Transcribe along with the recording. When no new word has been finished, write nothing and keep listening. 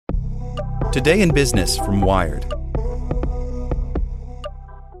Today in Business from Wired.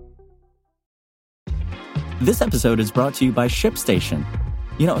 This episode is brought to you by ShipStation.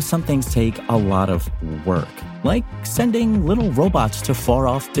 You know, some things take a lot of work, like sending little robots to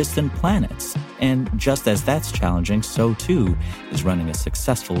far-off distant planets. And just as that's challenging, so too is running a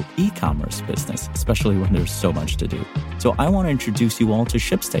successful e-commerce business, especially when there's so much to do. So I want to introduce you all to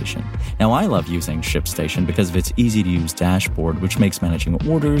ShipStation. Now, I love using ShipStation because of its easy-to-use dashboard, which makes managing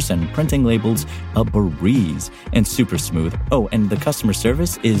orders and printing labels a breeze and super smooth. Oh, and the customer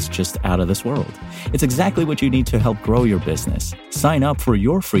service is just out of this world. It's exactly what you need to help grow your business. Sign up for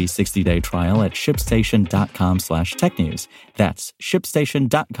your free 60-day trial at shipstation.com/technews. That's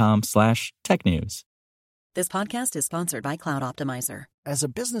shipstation.com/technews. This podcast is sponsored by Cloud Optimizer. As a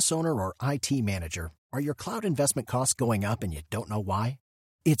business owner or IT manager, are your cloud investment costs going up and you don't know why?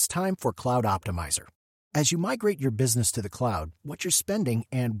 It's time for Cloud Optimizer. As you migrate your business to the cloud, what you're spending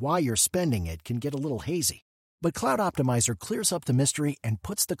and why you're spending it can get a little hazy. But Cloud Optimizer clears up the mystery and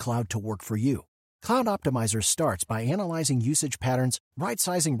puts the cloud to work for you. Cloud Optimizer starts by analyzing usage patterns,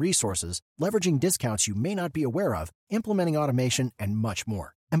 right-sizing resources, leveraging discounts you may not be aware of, implementing automation, and much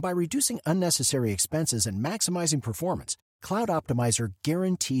more. And by reducing unnecessary expenses and maximizing performance, Cloud Optimizer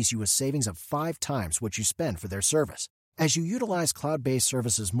guarantees you a savings of 5 times what you spend for their service. As you utilize cloud-based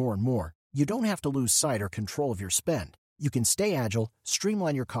services more and more, you don't have to lose sight or control of your spend. You can stay agile,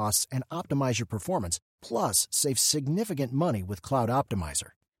 streamline your costs, and optimize your performance, plus save significant money with Cloud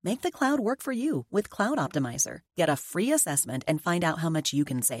Optimizer. Make the cloud work for you with Cloud Optimizer. Get a free assessment and find out how much you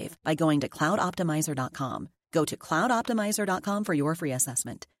can save by going to cloudoptimizer.com. Go to cloudoptimizer.com for your free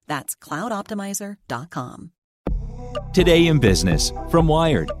assessment. That's cloudoptimizer.com. Today in Business from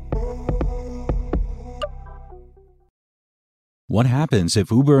Wired. What happens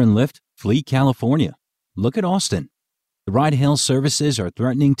if Uber and Lyft flee California? Look at Austin. The ride-hail services are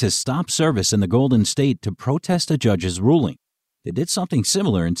threatening to stop service in the Golden State to protest a judge's ruling. They did something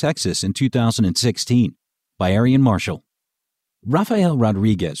similar in Texas in 2016. By Arian Marshall. Rafael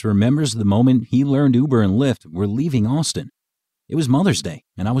Rodriguez remembers the moment he learned Uber and Lyft were leaving Austin. It was Mother's Day,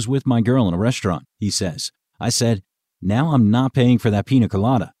 and I was with my girl in a restaurant, he says. I said, now I'm not paying for that pina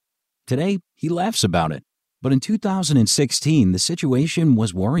colada. Today, he laughs about it. But in 2016, the situation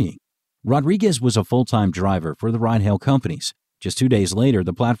was worrying. Rodriguez was a full-time driver for the ride-hail companies. Just 2 days later,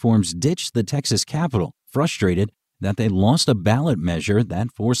 the platforms ditched the Texas Capitol, frustrated that they lost a ballot measure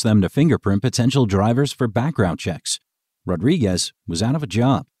that forced them to fingerprint potential drivers for background checks. Rodriguez was out of a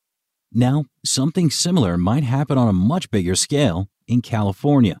job. Now, something similar might happen on a much bigger scale in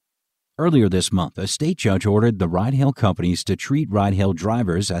California. Earlier this month, a state judge ordered the ride-hail companies to treat ride-hail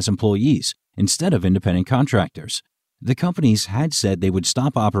drivers as employees instead of independent contractors. The companies had said they would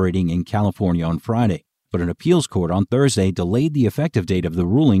stop operating in California on Friday, but an appeals court on Thursday delayed the effective date of the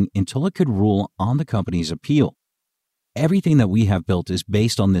ruling until it could rule on the company's appeal. Everything that we have built is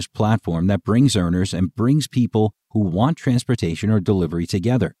based on this platform that brings earners and brings people who want transportation or delivery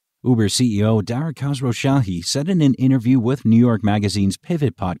together. Uber CEO Dara Khosrowshahi said in an interview with New York Magazine's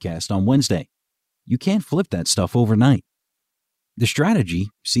Pivot podcast on Wednesday, "You can't flip that stuff overnight." The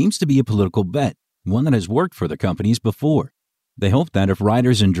strategy seems to be a political bet, one that has worked for the companies before. They hope that if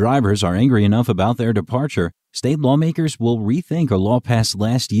riders and drivers are angry enough about their departure, state lawmakers will rethink a law passed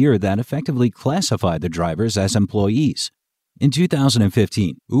last year that effectively classified the drivers as employees. In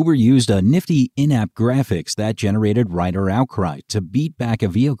 2015, Uber used a nifty in-app graphics that generated rider outcry to beat back a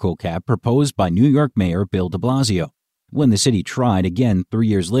vehicle cap proposed by New York Mayor Bill de Blasio. When the city tried again 3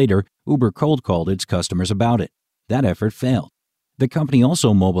 years later, Uber cold-called its customers about it. That effort failed. The company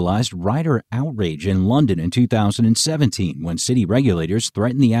also mobilized rider outrage in London in 2017 when city regulators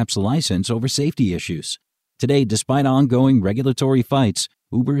threatened the app's license over safety issues. Today, despite ongoing regulatory fights,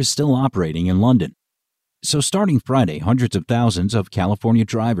 Uber is still operating in London. So starting Friday, hundreds of thousands of California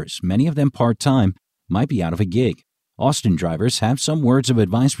drivers, many of them part-time, might be out of a gig. Austin drivers have some words of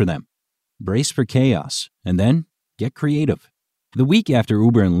advice for them. Brace for chaos, and then get creative. The week after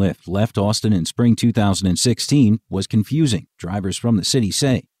Uber and Lyft left Austin in spring 2016 was confusing, drivers from the city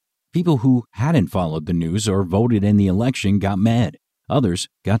say. People who hadn't followed the news or voted in the election got mad. Others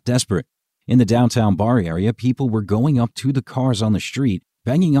got desperate. In the downtown bar area, people were going up to the cars on the street,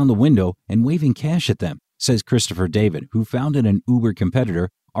 banging on the window and waving cash at them, says Christopher David, who founded an Uber competitor,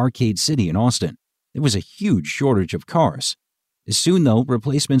 Arcade City in Austin. There was a huge shortage of cars. Soon, though,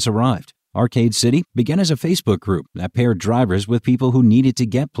 replacements arrived. Arcade City began as a Facebook group that paired drivers with people who needed to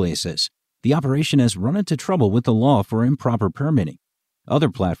get places. The operation has run into trouble with the law for improper permitting. Other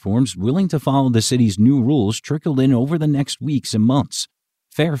platforms willing to follow the city's new rules trickled in over the next weeks and months.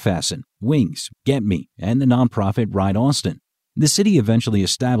 Fairfasten, Wings, GetMe, and the nonprofit Ride Austin. The city eventually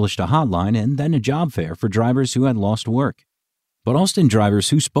established a hotline and then a job fair for drivers who had lost work. But Austin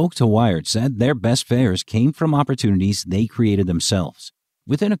drivers who spoke to Wired said their best fares came from opportunities they created themselves.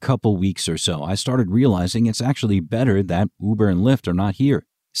 Within a couple weeks or so, I started realizing it's actually better that Uber and Lyft are not here,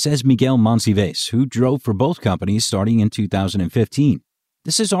 says Miguel Monsivais, who drove for both companies starting in 2015.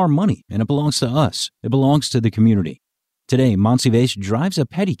 This is our money, and it belongs to us. It belongs to the community. Today, Monsivais drives a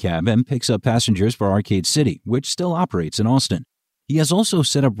pedicab and picks up passengers for Arcade City, which still operates in Austin. He has also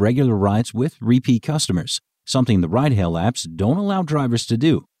set up regular rides with repeat customers, something the ride-hail apps don't allow drivers to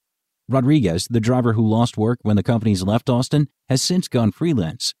do. Rodriguez, the driver who lost work when the companies left Austin, has since gone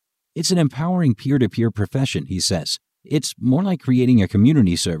freelance. It's an empowering peer-to-peer profession, he says. It's more like creating a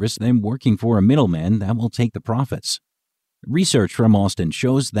community service than working for a middleman that will take the profits. Research from Austin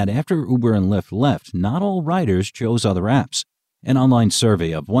shows that after Uber and Lyft left, not all riders chose other apps. An online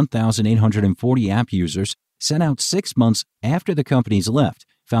survey of 1,840 app users sent out 6 months after the companies left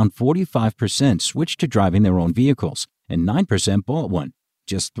found 45% switched to driving their own vehicles, and 9% bought one.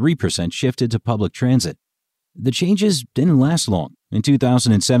 Just 3% shifted to public transit. The changes didn't last long. In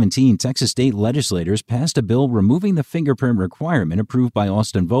 2017, Texas state legislators passed a bill removing the fingerprint requirement approved by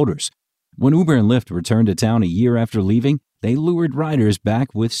Austin voters. When Uber and Lyft returned to town a year after leaving, they lured riders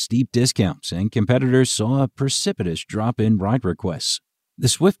back with steep discounts, and competitors saw a precipitous drop in ride requests. The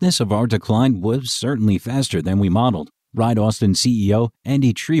swiftness of our decline was certainly faster than we modeled, Ride Austin CEO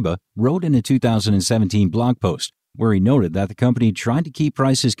Andy Treba wrote in a 2017 blog post, where he noted that the company tried to keep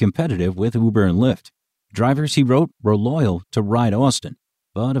prices competitive with Uber and Lyft. Drivers, he wrote, were loyal to Ride Austin,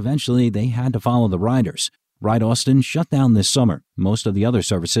 but eventually they had to follow the riders. Ride Austin shut down this summer. Most of the other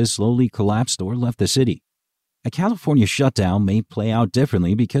services slowly collapsed or left the city. A California shutdown may play out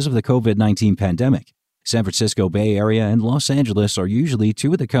differently because of the COVID-19 pandemic. San Francisco Bay Area and Los Angeles are usually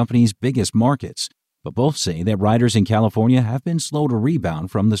two of the company's biggest markets, but both say that riders in California have been slow to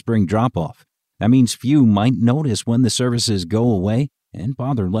rebound from the spring drop-off. That means few might notice when the services go away and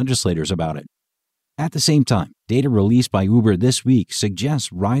bother legislators about it. At the same time, data released by Uber this week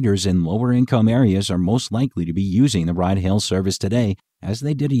suggests riders in lower-income areas are most likely to be using the ride-hail service today as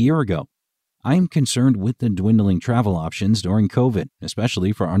they did a year ago. I am concerned with the dwindling travel options during COVID,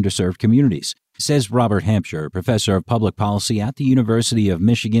 especially for underserved communities, says Robert Hampshire, professor of public policy at the University of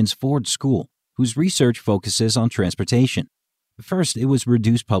Michigan's Ford School, whose research focuses on transportation. First, it was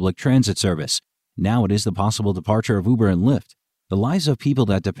reduced public transit service. Now it is the possible departure of Uber and Lyft. The lives of people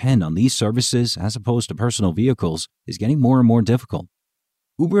that depend on these services as opposed to personal vehicles is getting more and more difficult.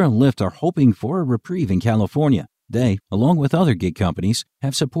 Uber and Lyft are hoping for a reprieve in California. They, along with other gig companies,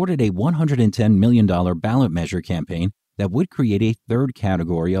 have supported a $110 million ballot measure campaign that would create a third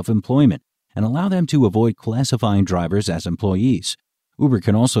category of employment and allow them to avoid classifying drivers as employees. Uber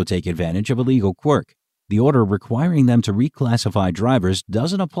can also take advantage of a legal quirk. The order requiring them to reclassify drivers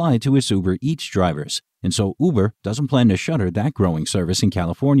doesn't apply to its Uber Eats drivers, and so Uber doesn't plan to shutter that growing service in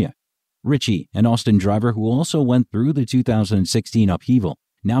California. Richie, an Austin driver who also went through the 2016 upheaval,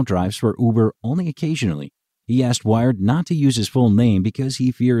 now drives for Uber only occasionally. He asked Wired not to use his full name because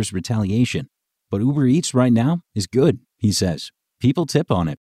he fears retaliation. But Uber Eats right now is good, he says. People tip on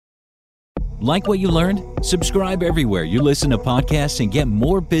it. Like what you learned? Subscribe everywhere you listen to podcasts and get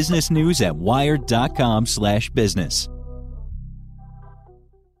more business news at wired.com/business.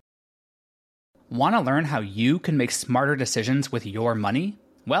 Want to learn how you can make smarter decisions with your money?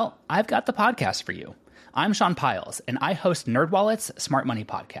 Well, I've got the podcast for you. I'm Sean Piles, and I host NerdWallet's Smart Money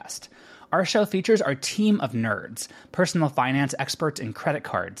Podcast. Our show features our team of nerds, personal finance experts in credit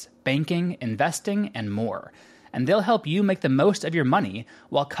cards, banking, investing, and more. And they'll help you make the most of your money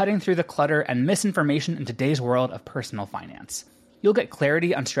while cutting through the clutter and misinformation in today's world of personal finance. You'll get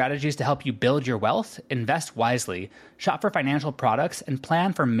clarity on strategies to help you build your wealth, invest wisely, shop for financial products, and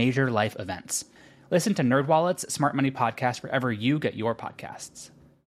plan for major life events. Listen to NerdWallet's Smart Money Podcast wherever you get your podcasts.